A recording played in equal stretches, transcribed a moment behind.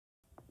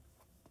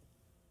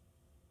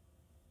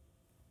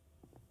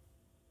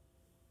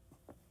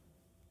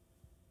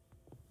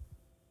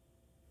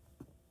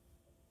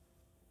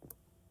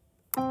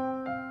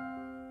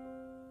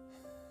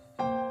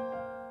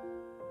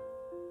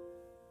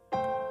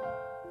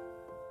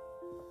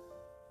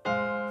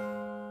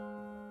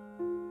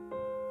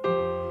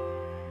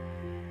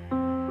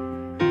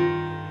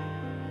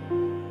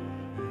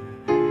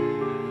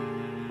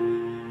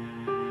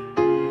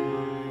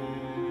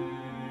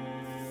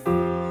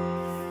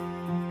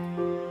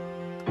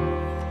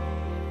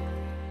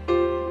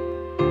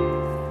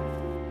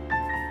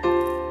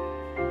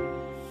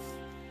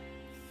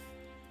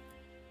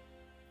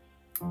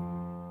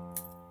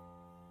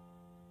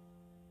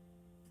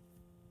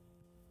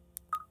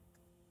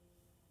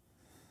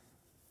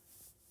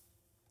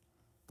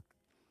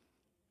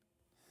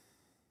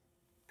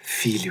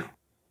Filho,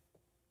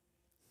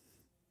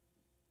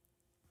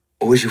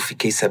 hoje eu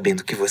fiquei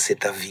sabendo que você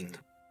tá vindo.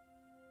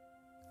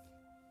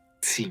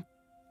 Sim.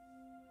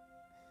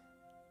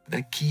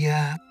 Daqui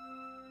a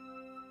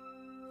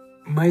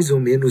mais ou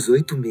menos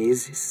 8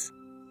 meses,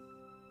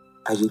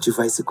 a gente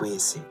vai se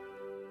conhecer.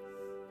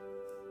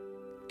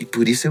 E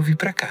por isso eu vim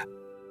pra cá.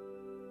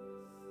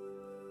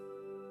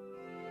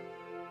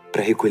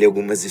 Pra recolher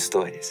algumas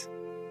histórias.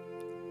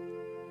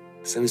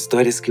 São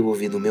histórias que eu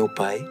ouvi do meu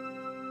pai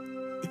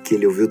e que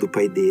ele ouviu do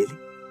pai dele.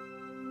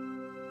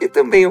 E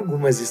também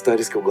algumas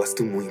histórias que eu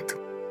gosto muito.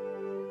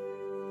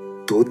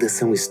 Todas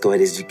são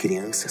histórias de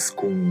crianças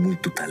com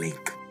muito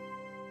talento.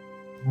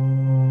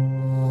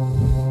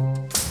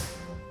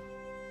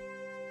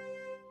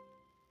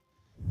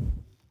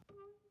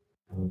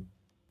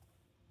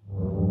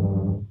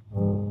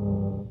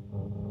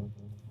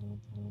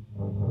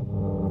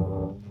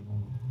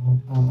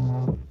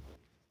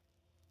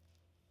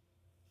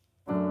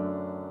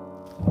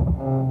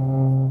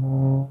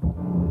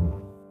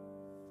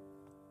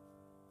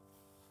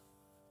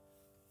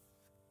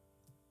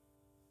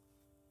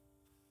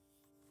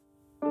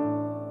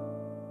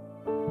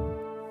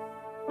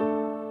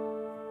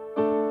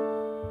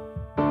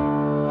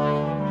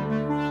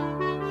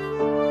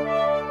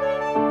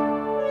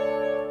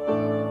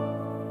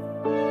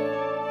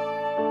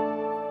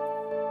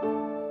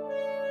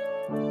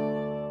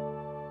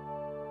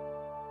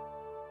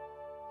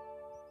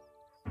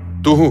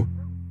 Turru,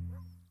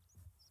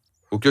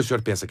 o que o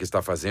senhor pensa que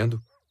está fazendo?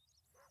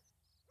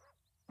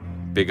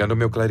 Pegando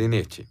meu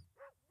clarinete.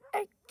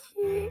 É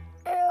que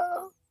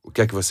eu... O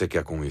que é que você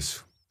quer com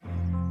isso?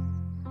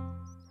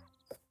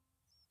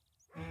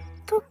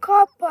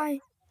 Tocar, pai.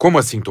 Como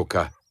assim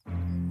tocar?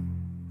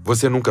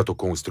 Você nunca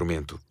tocou um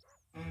instrumento.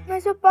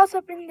 Mas eu posso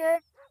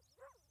aprender.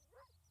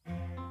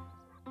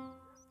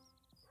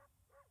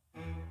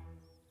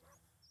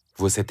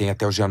 Você tem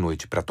até hoje à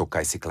noite para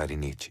tocar esse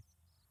clarinete.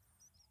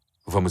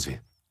 Vamos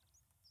ver.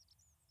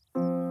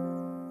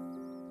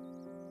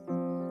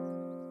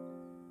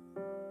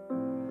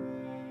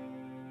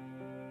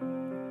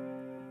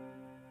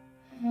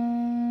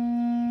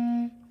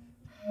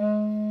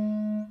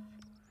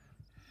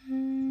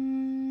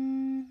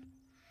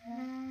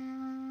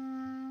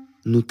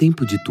 No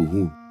tempo de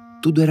Turru,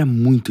 tudo era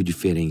muito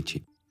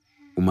diferente.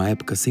 Uma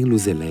época sem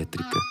luz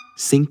elétrica,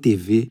 sem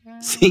TV,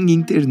 sem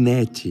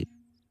internet.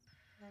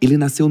 Ele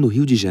nasceu no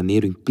Rio de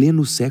Janeiro em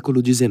pleno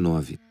século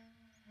XIX.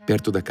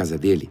 Perto da casa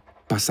dele,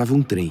 passava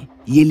um trem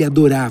e ele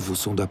adorava o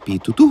som do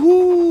apito.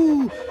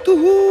 Turru!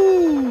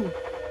 Turru!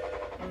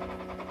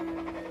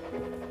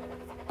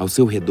 Ao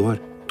seu redor,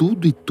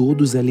 tudo e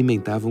todos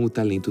alimentavam o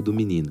talento do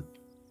menino.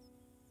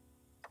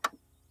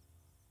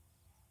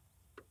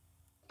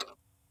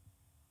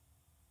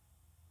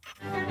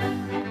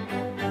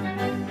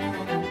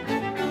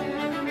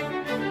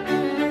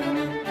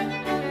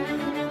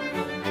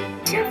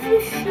 Tia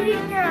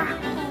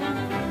Fifinha!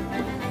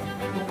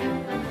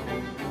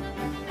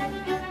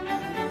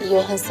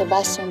 Johann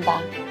Sebastian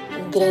Bach,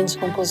 um grande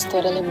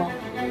compositor alemão.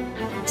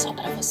 Só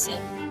pra você.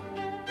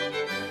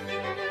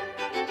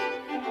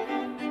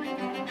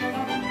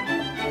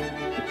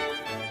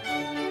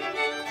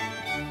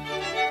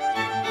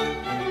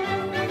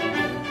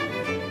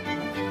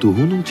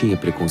 Turru não tinha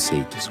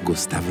preconceitos,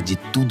 gostava de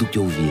tudo que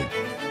ouvia.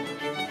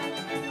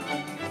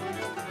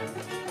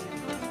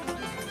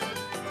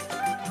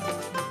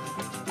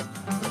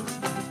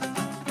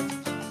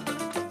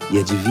 E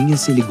adivinha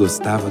se ele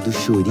gostava do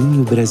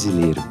chorinho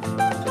brasileiro?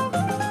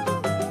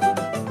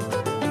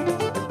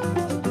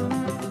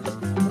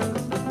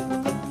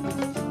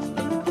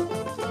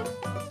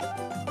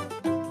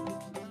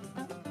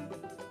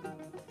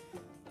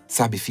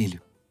 Sabe, filho?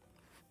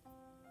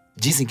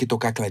 Dizem que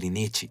tocar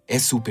clarinete é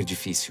super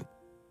difícil.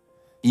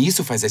 E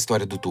isso faz a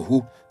história do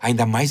Turru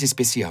ainda mais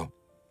especial.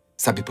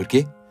 Sabe por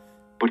quê?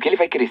 Porque ele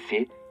vai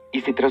crescer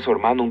e se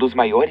transformar num dos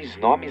maiores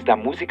nomes da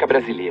música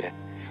brasileira.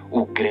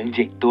 O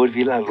grande Heitor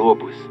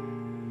Villa-Lobos.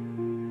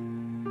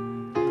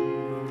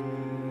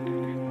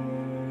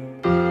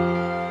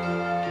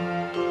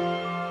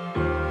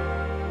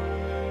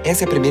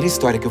 Essa é a primeira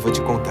história que eu vou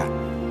te contar.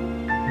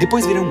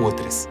 Depois virão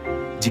outras,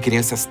 de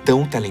crianças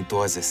tão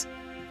talentosas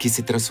que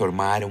se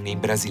transformaram em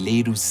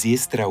brasileiros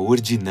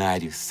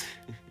extraordinários.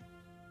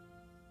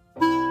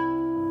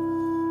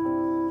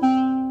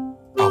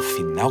 Ao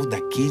final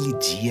daquele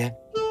dia,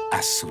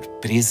 a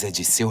surpresa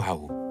de seu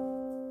Raul.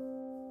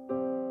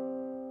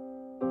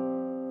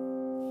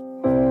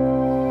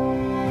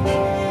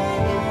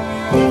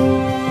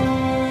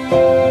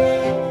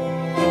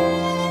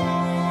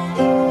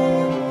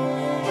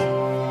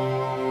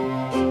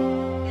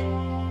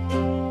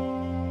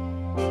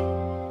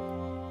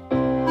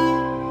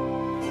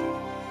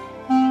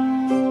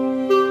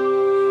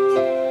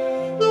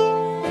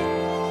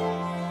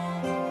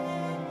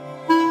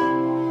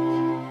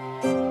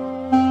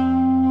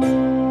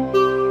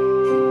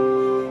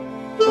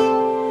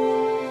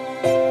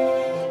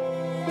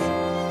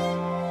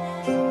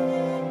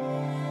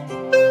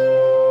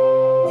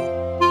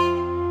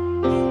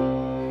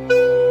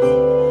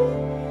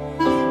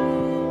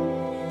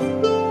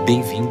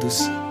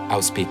 Bem-vindos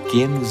aos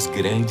Pequenos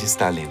Grandes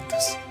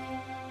Talentos.